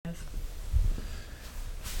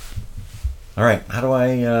All right. How do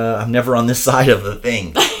I'm never on this side of the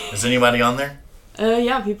thing. Is anybody on there?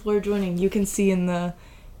 Yeah, people are joining. You can see in the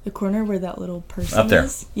corner where that little person Up there.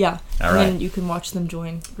 is. Yeah. All and right. then you can watch them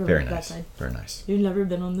join. Very that nice. side. Very nice. You've never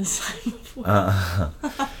been on this side before.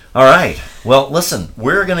 All right. Well, listen,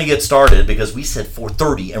 we're going to get started because we said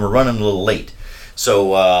 4:30 and we're running a little late.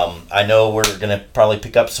 So I know we're going to probably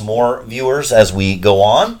pick up some more viewers as we go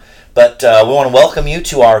on. But we want to welcome you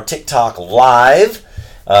to our TikTok Live.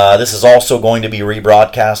 This is also going to be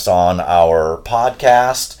rebroadcast on our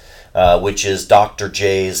podcast, which is Dr.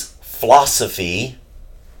 J's Philosophy.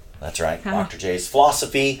 That's right, Dr. J's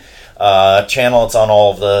Philosophy channel. It's on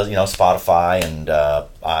all of the Spotify and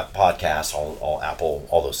podcasts, all Apple,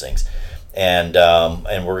 all those things, and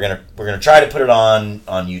we're gonna try to put it on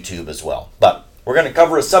YouTube as well. But we're gonna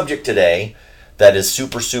cover a subject today that is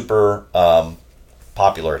super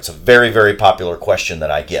popular. It's a very popular question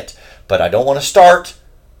that I get, but I don't want to start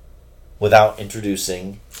without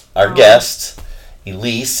introducing our guest,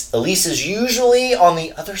 Elise. Elise is usually on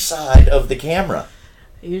the other side of the camera.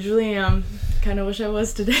 I usually am. Kind of wish I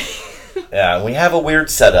was today. Yeah, we have a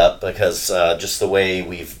weird setup because just the way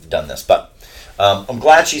we've done this. But I'm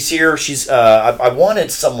glad she's here. I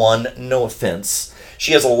wanted someone, no offense.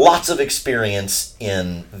 She has lots of experience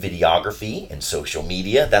in videography and social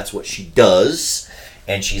media. That's what she does.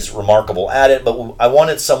 And she's remarkable at it. But I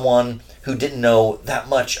wanted someone who didn't know that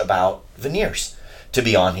much about veneers to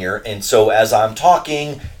be on here. And so as I'm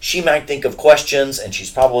talking, she might think of questions, and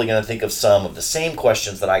she's probably going to think of some of the same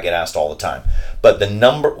questions that I get asked all the time. But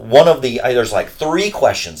there's like 3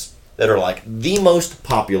 questions that are like the most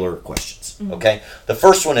popular questions. Mm-hmm. Okay? The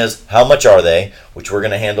first one is, how much are they? Which we're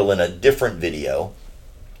going to handle in a different video.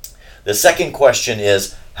 The second question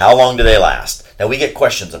is, how long do they last? Now we get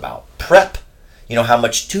questions about prep. How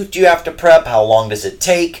much tooth do you have to prep? How long does it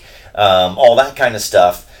take? All that kind of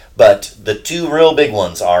stuff. But the 2 real big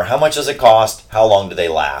ones are, how much does it cost? How long do they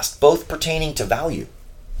last? Both pertaining to value.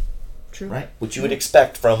 True. Right? Which you would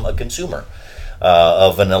expect from a consumer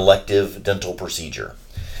of an elective dental procedure.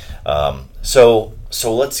 So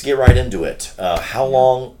let's get right into it. How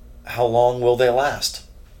long will they last?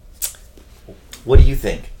 What do you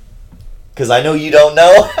think? Because I know you don't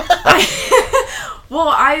know. Well,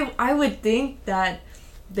 I would think that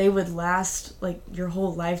they would last like your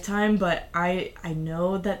whole lifetime, but I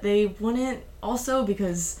know that they wouldn't also,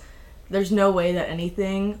 because there's no way that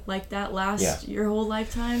anything like that lasts your whole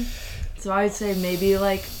lifetime. So I would say maybe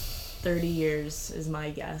like 30 years is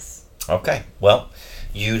my guess. Okay. Well,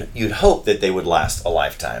 you'd hope that they would last a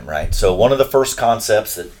lifetime, right? So one of the first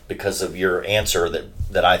concepts that, because of your answer,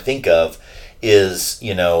 that I think of is,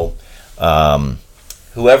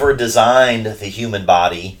 whoever designed the human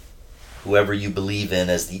body, whoever you believe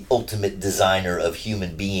in as the ultimate designer of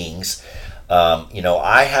human beings,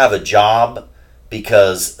 I have a job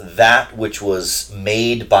because that which was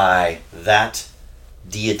made by that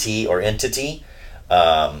deity or entity,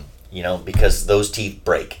 because those teeth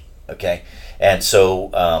break, okay? And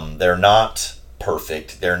so they're not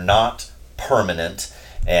perfect, they're not permanent,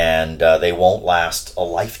 and they won't last a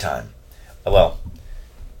lifetime. Well,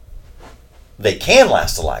 they can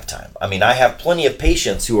last a lifetime. I mean, I have plenty of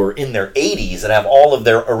patients who are in their 80s that have all of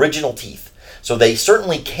their original teeth. So they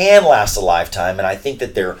certainly can last a lifetime, and I think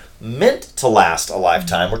that they're meant to last a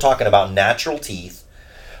lifetime. We're talking about natural teeth,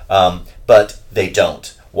 but they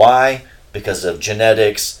don't. Why? Because of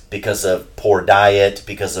genetics, because of poor diet,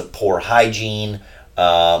 because of poor hygiene,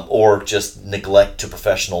 or just neglect to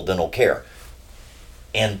professional dental care.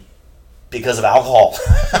 And because of alcohol.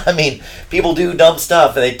 I mean, people do dumb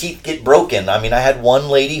stuff and their teeth get broken. I mean, I had one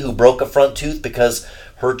lady who broke a front tooth because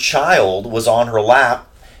her child was on her lap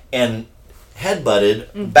and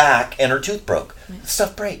headbutted back and her tooth broke.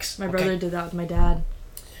 Stuff breaks. My brother did that with my dad.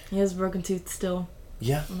 He has a broken tooth still.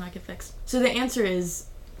 Yeah. Will not get fixed. So the answer is,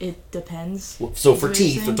 it depends. So for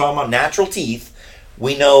teeth, we're talking about natural teeth,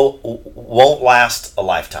 we know won't last a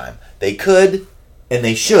lifetime. They could and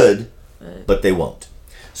they should, but they won't.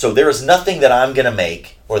 So there is nothing that I'm going to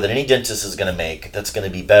make, or that any dentist is going to make, that's going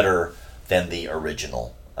to be better than the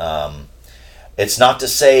original. It's not to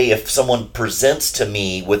say if someone presents to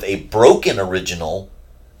me with a broken original,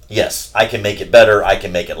 yes, I can make it better, I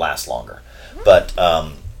can make it last longer. But,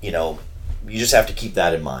 you just have to keep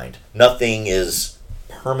that in mind. Nothing is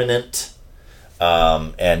permanent,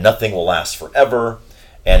 and nothing will last forever,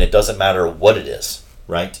 and it doesn't matter what it is,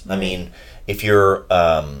 right? I mean, if you're...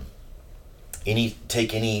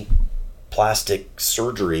 take any plastic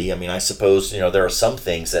surgery, I mean, I suppose, there are some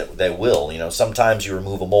things that will, sometimes you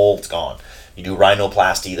remove a mole, it's gone. You do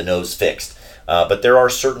rhinoplasty, the nose fixed. But there are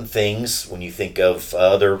certain things, when you think of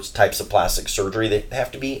other types of plastic surgery, that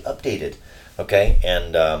have to be updated. Okay,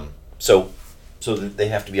 and so they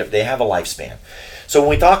have to be they have a lifespan. So when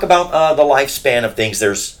we talk about the lifespan of things,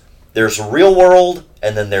 there's real world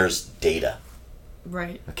and then there's data.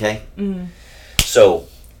 Right. Okay. So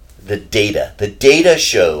the data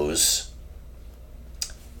shows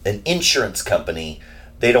an insurance company,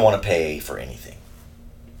 they don't want to pay for anything.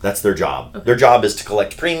 That's their job. Okay. Their job is to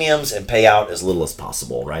collect premiums and pay out as little as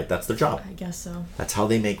possible, right? That's their job. I guess so. That's how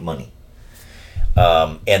they make money.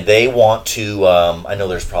 And they want to, I know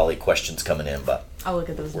there's probably questions coming in, but I'll look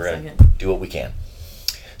at those in a we're going to second. do what we can.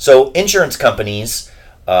 So insurance companies,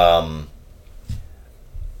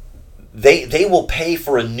 they will pay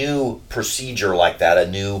for a new procedure like that, a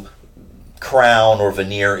new crown or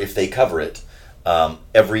veneer if they cover it,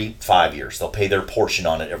 every 5 years. They'll pay their portion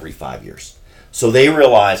on it every 5 years. So they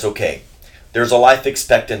realize, okay, there's a life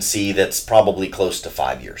expectancy that's probably close to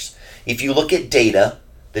 5 years. If you look at data,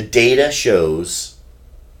 the data shows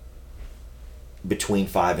between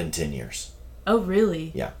 5 and 10 years. Oh,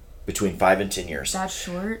 really? Yeah, between 5 and 10 years. That's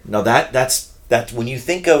short? Now that's when you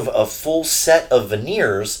think of a full set of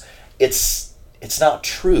veneers, it's not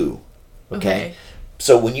true. Okay?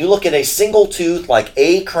 So when you look at a single tooth, like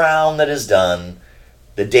a crown that is done,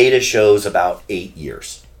 the data shows about 8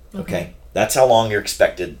 years. Okay? That's how long you're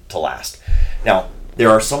expected to last. Now, there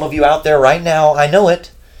are some of you out there right now, I know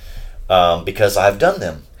it, because I've done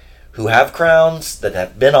them, who have crowns that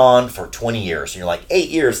have been on for 20 years. And you're like, 8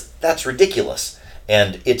 years, that's ridiculous.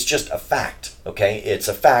 And it's just a fact, okay? It's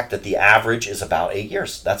a fact that the average is about 8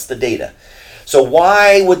 years. That's the data. So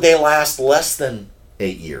why would they last less than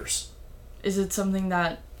 8 years? Is it something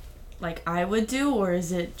that, like, I would do, or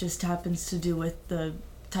is it just happens to do with the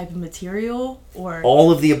type of material, or all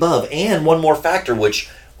of the above? And one more factor, which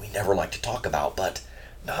we never like to talk about, but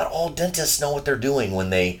not all dentists know what they're doing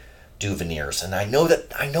when they do veneers. And I know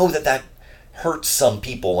that hurts some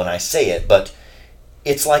people when I say it, but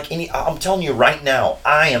it's like I'm telling you right now,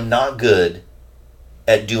 I am not good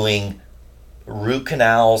at doing root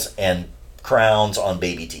canals and crowns on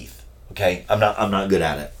baby teeth. Okay? I'm not good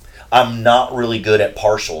at it. I'm not really good at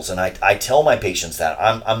partials, and I tell my patients that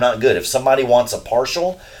I'm not good. If somebody wants a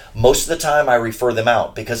partial, most of the time I refer them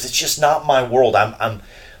out because it's just not my world.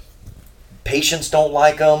 Patients don't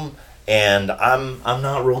like them, and I'm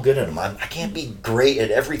not real good at them. I can't be great at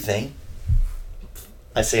everything.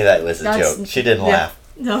 I say that as a joke. She didn't laugh.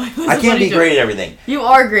 No, it was I a can't funny be joke. great at everything. You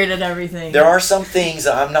are great at everything. There are some things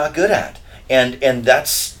that I'm not good at, and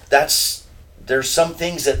that's there's some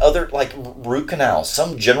things that other, like root canals,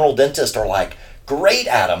 some general dentists are like great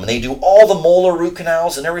at them and they do all the molar root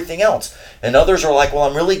canals and everything else, and others are like, well,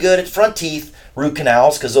 I'm really good at front teeth root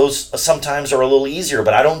canals because those sometimes are a little easier,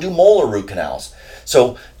 but I don't do molar root canals.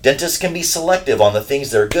 So dentists can be selective on the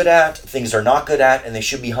things they're good at, things they're not good at, and they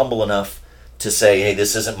should be humble enough to say, hey,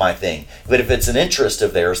 this isn't my thing. But if it's an interest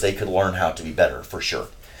of theirs, they could learn how to be better, for sure.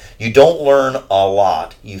 You don't learn a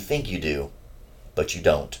lot. You think you do, but you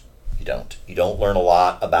don't. You don't learn a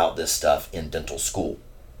lot about this stuff in dental school.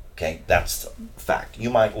 Okay, that's a fact. You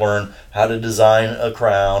might learn how to design a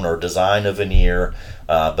crown or design a veneer,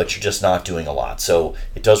 but you're just not doing a lot. So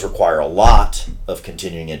it does require a lot of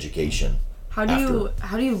continuing education. How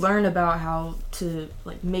do you learn about how to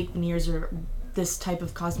like make veneers or this type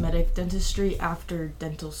of cosmetic dentistry after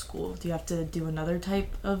dental school? Do you have to do another type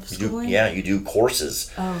of schooling? You do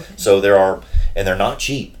courses. Oh, okay. So there are, and they're not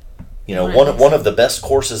cheap. You know, one of the best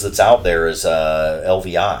courses that's out there is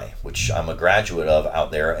LVI, which I'm a graduate of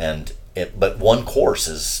out there, but one course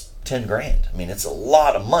is $10,000. I mean, it's a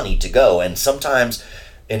lot of money to go, and sometimes,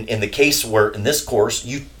 in the case where in this course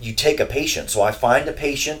you take a patient, so I find a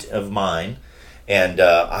patient of mine, and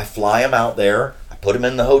I fly them out there, I put them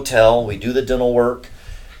in the hotel, we do the dental work,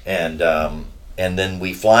 and then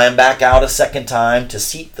we fly them back out a second time to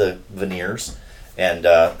seat the veneers, and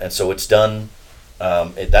so it's done.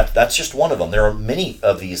 That's just one of them. There are many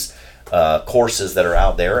of these courses that are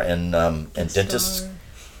out there, and dentists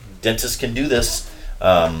can do this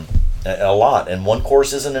a lot, and one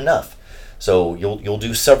course isn't enough. So you'll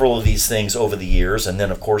do several of these things over the years, and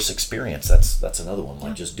then of course experience. That's another one,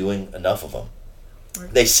 like just doing enough of them.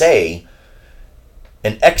 Right. They say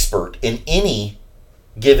an expert in any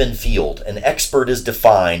given field, an expert is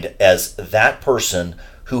defined as that person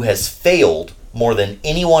who has failed more than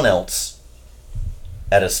anyone else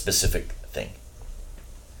at a specific thing,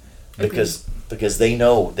 because they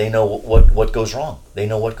know what goes wrong. They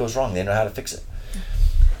know what goes wrong. They know how to fix it.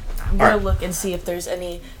 I'm gonna look and see if there's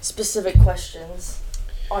any specific questions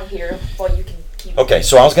on here while you can keep. Okay,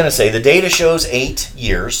 so I was gonna say the data shows 8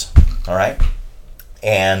 years. All right,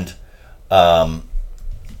 and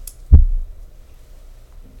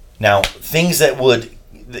now things that would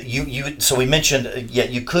So we mentioned, yeah,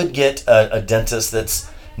 you could get a dentist that's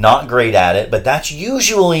not great at it, but that's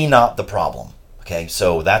usually not the problem. Okay,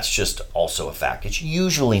 so that's just also a fact. It's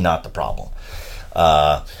usually not the problem.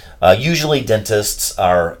 Usually dentists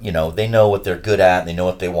are, they know what they're good at, and they know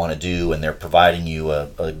what they want to do, and they're providing you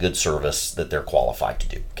a good service that they're qualified to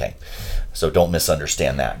do. Okay, so don't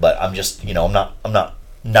misunderstand that. But I'm just, I'm not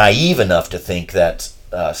naive enough to think that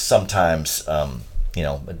sometimes,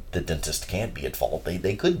 the dentist can't be at fault.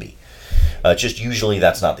 They could be. Just usually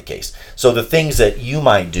that's not the case. So the things that you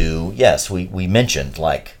might do, yes, we mentioned,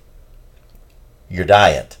 like your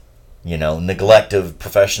diet, neglect of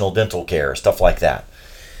professional dental care, stuff like that.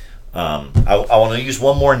 I want to use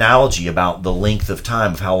one more analogy about the length of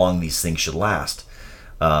time of how long these things should last.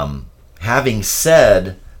 Having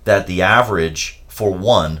said that the average for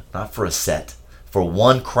one, not for a set, for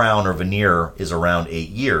one crown or veneer is around 8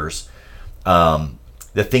 years,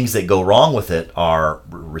 the things that go wrong with it are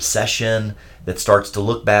recession that starts to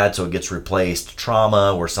look bad, so it gets replaced,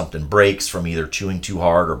 trauma where something breaks from either chewing too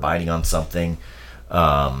hard or biting on something,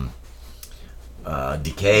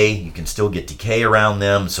 decay. You can still get decay around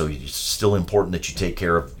them, so it's still important that you take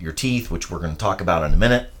care of your teeth, which we're going to talk about in a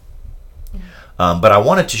minute. But I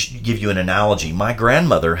wanted to give you an analogy. My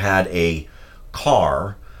grandmother had a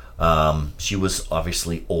car. She was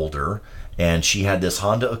obviously older, and she had this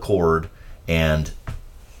Honda Accord, and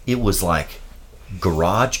it was like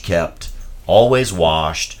garage kept, always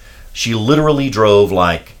washed. She literally drove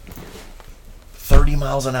like 30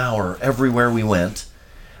 miles an hour everywhere we went.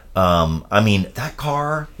 That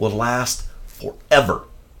car would last forever.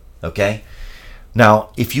 Okay? Now,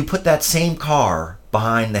 if you put that same car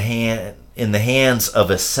in the hands of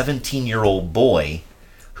a 17-year-old boy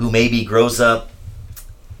who maybe grows up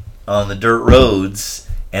on the dirt roads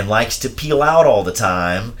and likes to peel out all the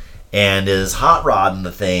time and is hot rodding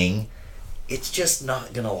the thing, it's just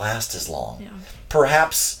not going to last as long. Yeah.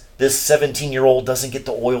 Perhaps this 17-year-old doesn't get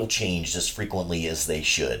the oil changed as frequently as they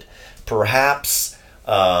should. Perhaps,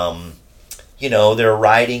 they're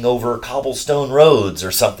riding over cobblestone roads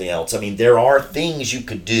or something else. There are things you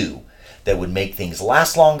could do that would make things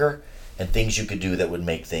last longer and things you could do that would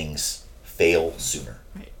make things fail sooner.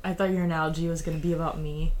 Right. I thought your analogy was going to be about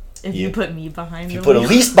me. If you put me behind the wheel. If you put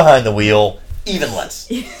Elise behind the wheel, even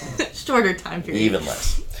less. Shorter time period. Even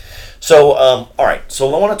less. So, all right.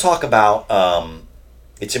 So I want to talk about,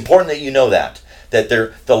 it's important that you know that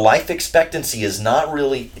the life expectancy is not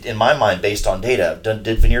really, in my mind, based on data.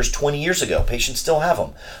 Did veneers 20 years ago. Patients still have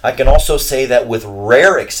them. I can also say that with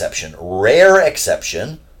rare exception,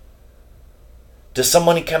 does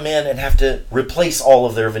somebody come in and have to replace all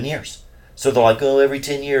of their veneers? So they're like, every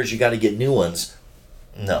 10 years you got to get new ones.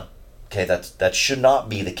 No. Okay, that should not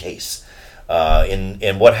be the case.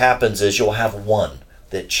 And what happens is you'll have one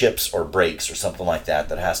that chips or breaks or something like that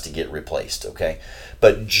has to get replaced, okay?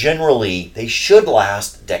 But generally, they should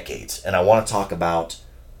last decades. And I want to talk about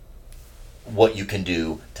what you can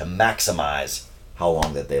do to maximize how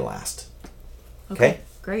long that they last. Okay?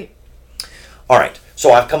 Great. All right.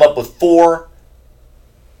 So I've come up with 4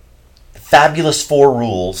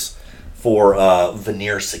 rules for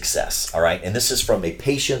veneer success, all right? And this is from a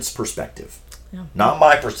patient's perspective. Yeah. Not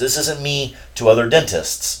my perspective. This isn't me to other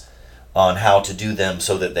dentists on how to do them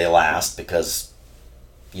so that they last, because,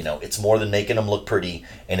 it's more than making them look pretty,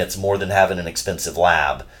 and it's more than having an expensive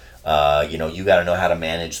lab. You got to know how to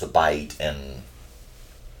manage the bite and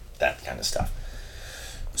that kind of stuff.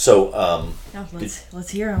 So, let's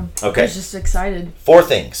hear them. Okay. I was just excited. 4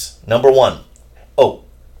 things. Number 1. Oh,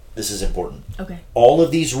 this is important. Okay. All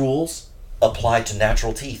of these rules apply to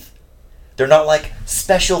natural teeth. They're not like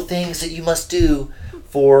special things that you must do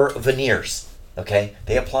for veneers. Okay?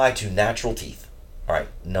 They apply to natural teeth. All right.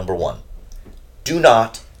 Number 1. Do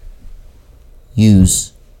not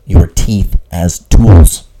use your teeth as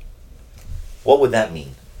tools. What would that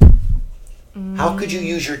mean? How could you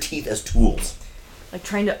use your teeth as tools? Like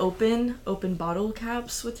trying to open bottle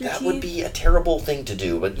caps with your teeth? That would be a terrible thing to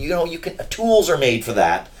do, but you can. Tools are made for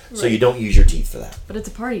that, so you don't use your teeth for that. But it's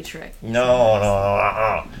a party trick.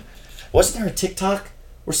 No. Wasn't there a TikTok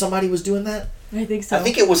where somebody was doing that? I think so. I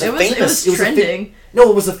think it was famous. It was trending.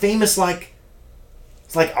 It was a famous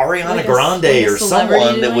it's like Ariana Grande or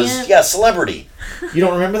someone that was celebrity. You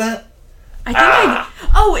don't remember that? I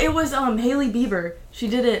think it was Hailey Bieber. She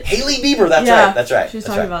did it. Hailey Bieber, that's right. She was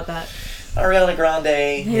talking about that. Ariana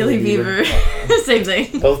Grande. Hailey Bieber. Same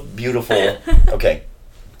thing. Both beautiful. Okay.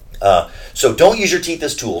 So don't use your teeth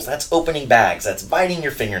as tools. That's opening bags. That's biting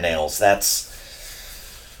your fingernails. That's,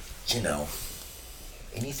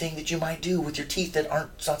 anything that you might do with your teeth that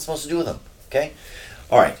aren't not supposed to do with them. Okay?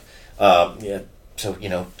 All right. So,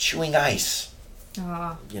 chewing ice.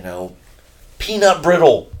 You know, peanut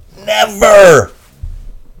brittle. Never.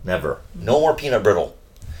 No more peanut brittle.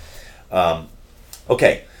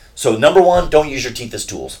 Okay, so number one, don't use your teeth as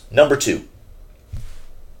tools. Number two,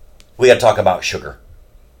 we got to talk about sugar.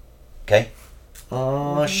 Okay?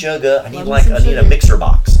 Oh, sugar. I need a mixer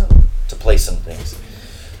box to play some things.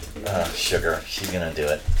 Sugar. She's going to do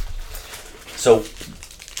it. So,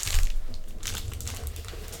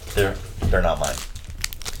 they're not mine.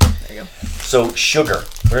 There you go. So, sugar.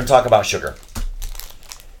 We're going to talk about sugar.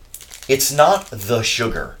 It's not the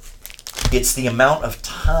sugar. It's the amount of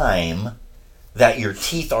time that your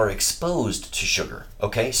teeth are exposed to sugar.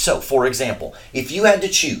 Okay? So, for example, if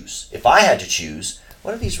I had to choose,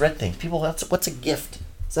 what are these red things? People, what's a gift?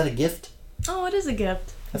 Is that a gift? Oh, it is a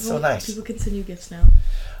gift. That's so nice. People can send you gifts now.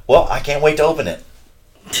 Well, I can't wait to open it.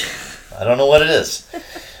 I don't know what it is.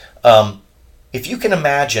 If you can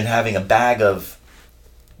imagine having a bag of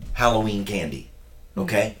Halloween candy,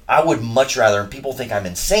 okay? I would much rather, and people think I'm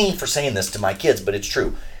insane for saying this to my kids, but it's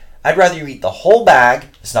true. I'd rather you eat the whole bag.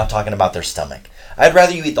 It's not talking about their stomach. I'd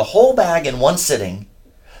rather you eat the whole bag in one sitting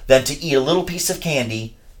than to eat a little piece of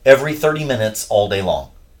candy every 30 minutes all day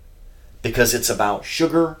long. Because it's about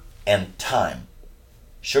sugar and time.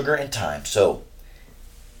 Sugar and time. So,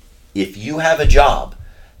 if you have a job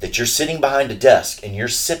that you're sitting behind a desk and you're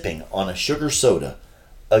sipping on a sugar soda,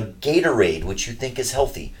 a Gatorade, which you think is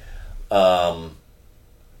healthy, a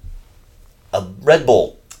Red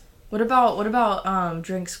Bull. What about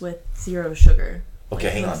drinks with zero sugar?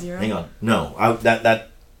 Okay, Like hang on. No,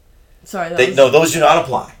 Sorry, those do not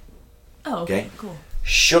apply. Oh, okay, cool.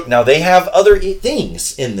 Now they have other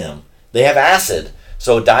things in them. They have acid.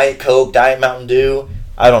 So Diet Coke, Diet Mountain Dew.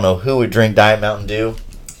 I don't know who would drink Diet Mountain Dew.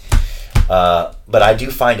 But I do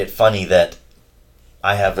find it funny that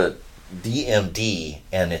I have a DMD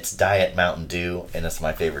and it's Diet Mountain Dew and it's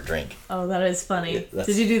my favorite drink. Oh, that is funny.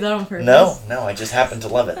 Did you do that on purpose? No, I just happen to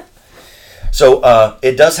love it. So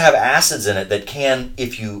it does have acids in it that can,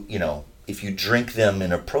 if you drink them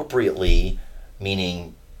inappropriately,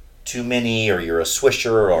 meaning too many or you're a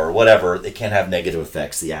swisher or whatever, they can have negative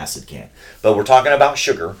effects. The acid can. But we're talking about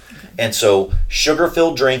sugar. Okay. And so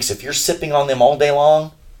sugar-filled drinks, if you're sipping on them all day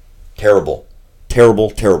long, terrible.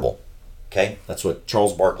 Terrible, terrible. Okay? That's what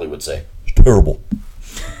Charles Barkley would say. It's terrible.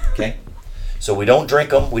 Okay? So we don't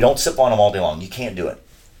drink them. We don't sip on them all day long. You can't do it.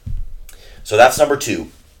 So that's number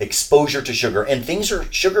two. Exposure to sugar. And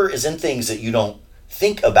sugar is in things that you don't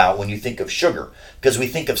think about when you think of sugar. Because we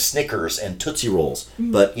think of Snickers and Tootsie Rolls.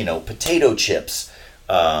 Mm-hmm. But, potato chips,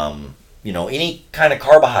 any kind of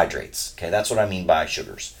carbohydrates. Okay? That's what I mean by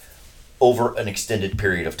sugars. Over an extended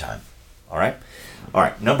period of time. All right? All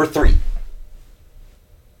right, number three.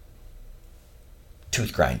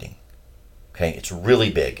 Tooth grinding. Okay, it's really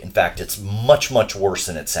big. In fact, it's much, much worse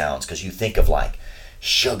than it sounds because you think of like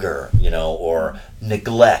sugar, or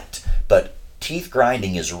neglect. But teeth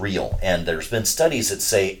grinding is real. And there's been studies that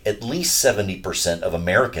say at least 70% of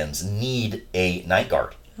Americans need a night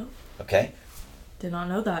guard. Oh. Okay? Did not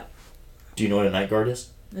know that. Do you know what a night guard is?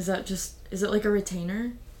 Is it like a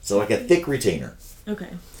retainer? So like a thick retainer. Okay.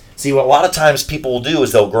 See, what a lot of times people will do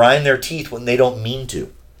is they'll grind their teeth when they don't mean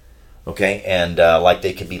to. Okay? And like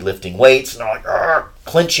they could be lifting weights and they're like,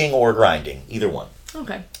 clenching or grinding. Either one.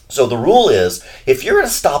 Okay. So the rule is, if you're at a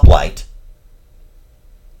stoplight,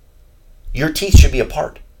 your teeth should be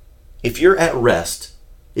apart. If you're at rest,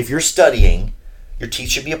 if you're studying, your teeth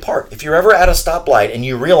should be apart. If you're ever at a stoplight and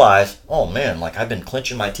you realize, oh man, like I've been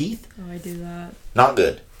clenching my teeth. Oh, I do that. Not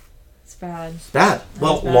good. It's bad. It's bad.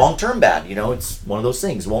 Well, long-term bad. It's one of those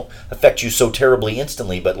things. It won't affect you so terribly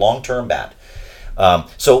instantly, but long-term bad.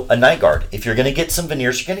 So a night guard, if you're going to get some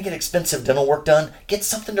veneers, you're going to get expensive dental work done, get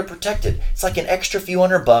something to protect it. It's like an extra few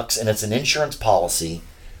 $100 and it's an insurance policy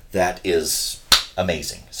that is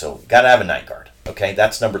amazing. So got to have a night guard. Okay,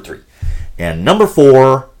 that's number three. And number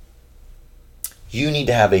four, you need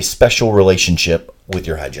to have a special relationship with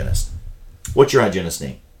your hygienist. What's your hygienist's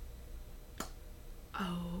name?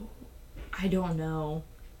 Oh, I don't know.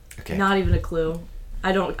 Okay. Not even a clue.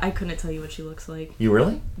 I couldn't tell you what she looks like. You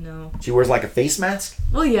really? No. She wears like a face mask?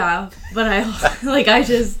 Well, yeah, but I'm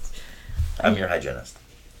your hygienist.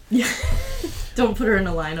 Yeah. Don't put her in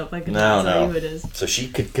a lineup. I can tell you who it is. So she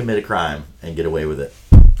could commit a crime and get away with it.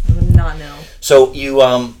 I would not know. So you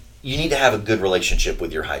need to have a good relationship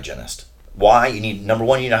with your hygienist. Why? Number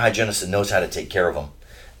one, you need a hygienist that knows how to take care of them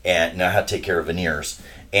and know how to take care of veneers.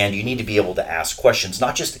 And you need to be able to ask questions,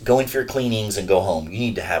 not just go in for your cleanings and go home. You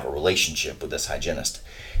need to have a relationship with this hygienist.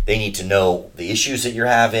 They need to know the issues that you're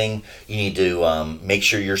having. You need to make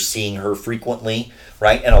sure you're seeing her frequently,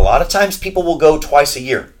 right? And a lot of times people will go twice a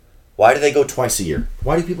year. Why do they go twice a year?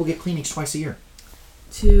 Why do people get cleanings twice a year?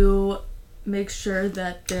 To make sure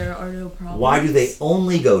that there are no problems. Why do they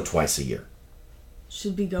only go twice a year?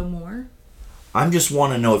 Should we go more? I just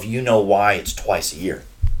want to know if you know why it's twice a year.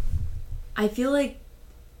 I feel like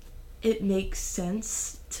it makes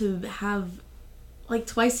sense to have, like,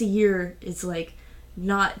 twice a year is, like,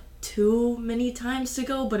 not too many times to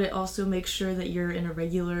go, but it also makes sure that you're in a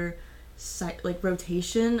regular,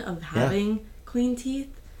 rotation of having clean teeth.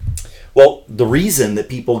 Well, the reason that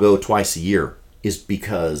people go twice a year is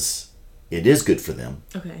because it is good for them.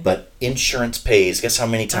 Okay. But insurance pays, guess how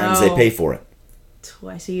many times they pay for it?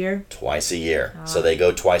 Twice a year? Twice a year. So they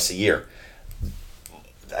go twice a year.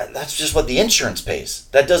 That's just what the insurance pays.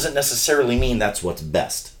 That doesn't necessarily mean that's what's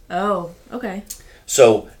best. Oh, okay.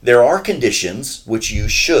 So there are conditions which you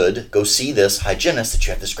should go see this hygienist that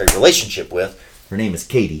you have this great relationship with. Her name is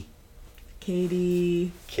Katie.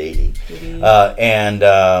 Katie.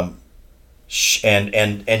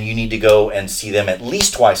 And you need to go and see them at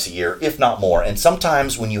least twice a year, if not more. And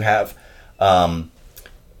sometimes when you have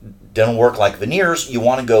dental work like veneers, you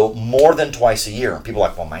want to go more than twice a year. People are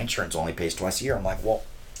like, well, my insurance only pays twice a year. I'm like, well,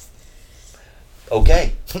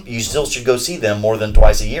 okay, you still should go see them more than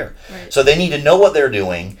twice a year. Right. So they need to know what they're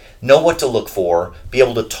doing, know what to look for, be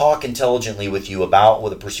able to talk intelligently with you about what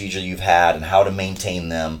the procedure you've had and how to maintain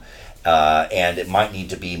them, and it might need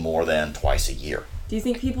to be more than twice a year. Do you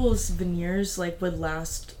think people's veneers would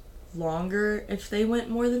last longer if they went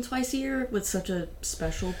more than twice a year with such a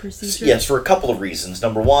special procedure? Yes, for a couple of reasons.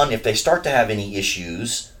 Number one, if they start to have any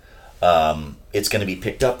issues, it's going to be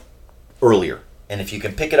picked up earlier. And if you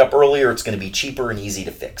can pick it up earlier, it's going to be cheaper and easy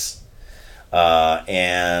to fix.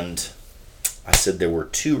 And I said there were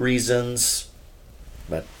two reasons,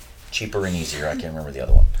 but cheaper and easier. I can't remember the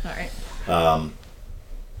other one. All right.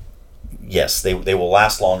 Yes, they will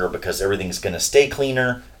last longer because everything's going to stay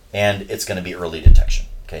cleaner and it's going to be early detection.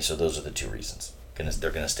 Okay, so those are the two reasons.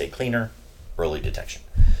 They're going to stay cleaner, early detection.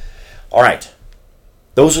 All right.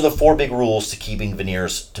 Those are the 4 big rules to keeping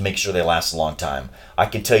veneers to make sure they last a long time. I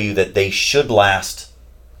can tell you that they should last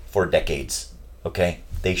for decades. Okay?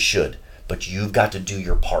 They should. But you've got to do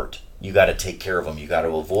your part. You got to take care of them. You got to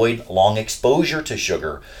avoid long exposure to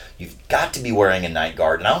sugar. You've got to be wearing a night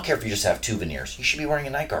guard. And I don't care if you just have 2 veneers. You should be wearing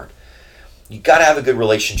a night guard. You got to have a good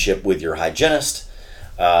relationship with your hygienist.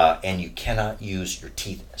 And you cannot use your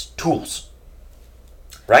teeth as tools.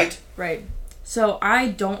 Right? Right. So I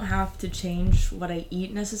don't have to change what I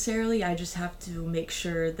eat necessarily. I just have to make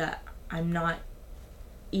sure that I'm not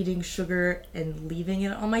eating sugar and leaving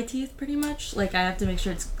it on my teeth pretty much. I have to make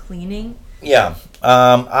sure it's cleaning. Yeah.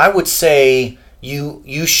 I would say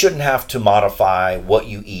you shouldn't have to modify what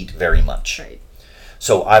you eat very much. Right.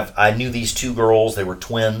 So I knew these 2 girls. They were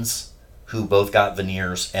twins who both got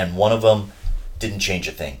veneers, and one of them didn't change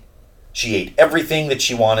a thing. She ate everything that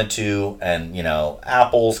she wanted to, and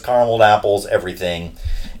apples, carameled apples, everything,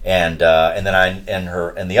 and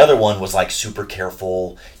the other one was super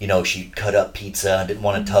careful. She'd cut up pizza and didn't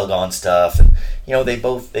want to tug on stuff, and they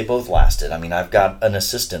both lasted. I mean, I've got an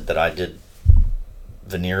assistant that I did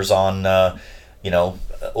veneers on,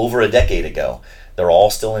 over a decade ago. They're all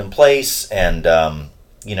still in place, and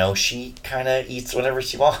she kind of eats whatever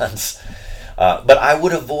she wants. But I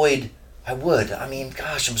would. I mean,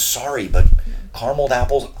 gosh, I'm sorry, but carameled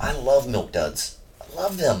apples, I love Milk Duds. I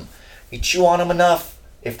love them. You chew on them enough,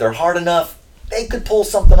 if they're hard enough, they could pull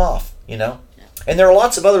something off, And there are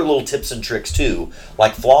lots of other little tips and tricks, too,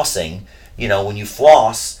 like flossing. When you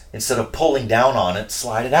floss, instead of pulling down on it,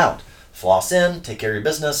 slide it out. Floss in, take care of your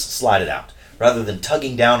business, slide it out. Rather than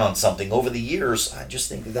tugging down on something over the years, I just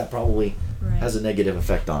think that probably has a negative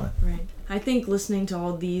effect on it. Right. I think listening to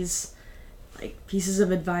all these pieces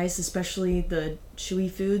of advice, especially the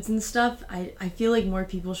chewy foods and stuff, I feel like more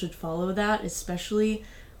people should follow that, especially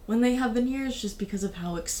when they have veneers, just because of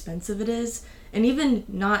how expensive it is. And even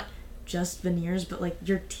not just veneers, but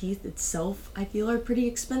your teeth itself, I feel, are pretty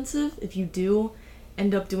expensive. If you do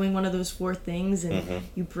end up doing one of those 4 things and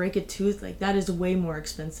you break a tooth, that is way more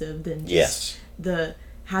expensive than just the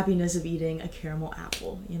happiness of eating a caramel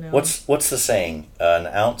apple. What's the saying? An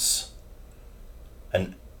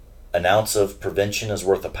ounce of prevention is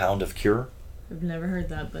worth a pound of cure. I've never heard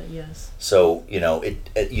that, but yes. So,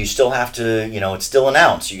 you still have to, it's still an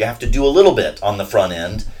ounce. You have to do a little bit on the front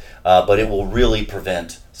end, but it will really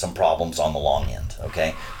prevent some problems on the long end,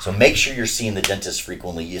 okay? So make sure you're seeing the dentist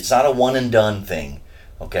frequently. It's not a one and done thing,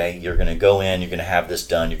 okay? You're going to go in, you're going to have this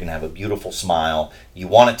done, you're going to have a beautiful smile. You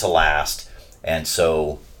want it to last, and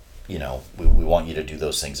so, we want you to do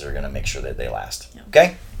those things that are going to make sure that they last,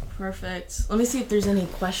 okay? Perfect. Let me see if there's any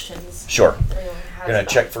questions. Sure. We're going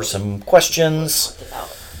to check for some questions.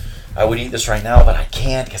 I would eat this right now, but I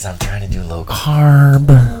can't because I'm trying to do low carb.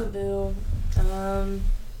 Oh, boo.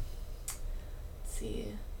 Let's see.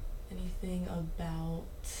 Anything about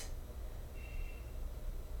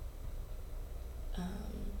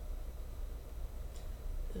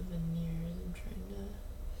the veneers? I'm trying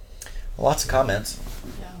to. Lots of comments.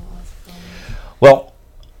 Yeah, lots of fun. Well,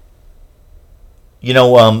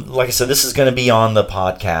 like I said, this is going to be on the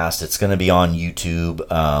podcast. It's going to be on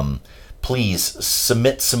YouTube. Please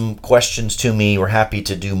submit some questions to me. We're happy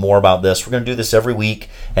to do more about this. We're going to do this every week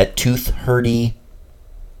at 2:30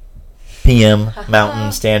 p.m.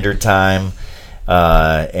 Mountain Standard Time,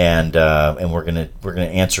 and we're gonna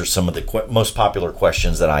answer some of the most popular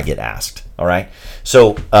questions that I get asked. All right.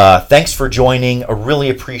 So thanks for joining. I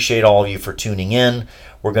really appreciate all of you for tuning in.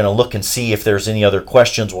 We're going to look and see if there's any other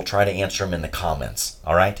questions. We'll try to answer them in the comments.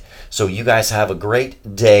 All right. So you guys have a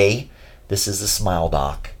great day. This is the Smile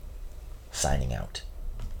Doc signing out.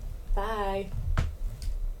 Bye.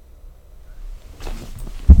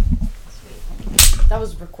 That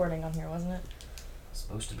was recording on here, wasn't it? It's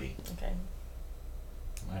supposed to be. Okay.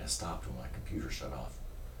 I might have stopped when my computer shut off.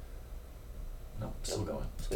 Nope, still going.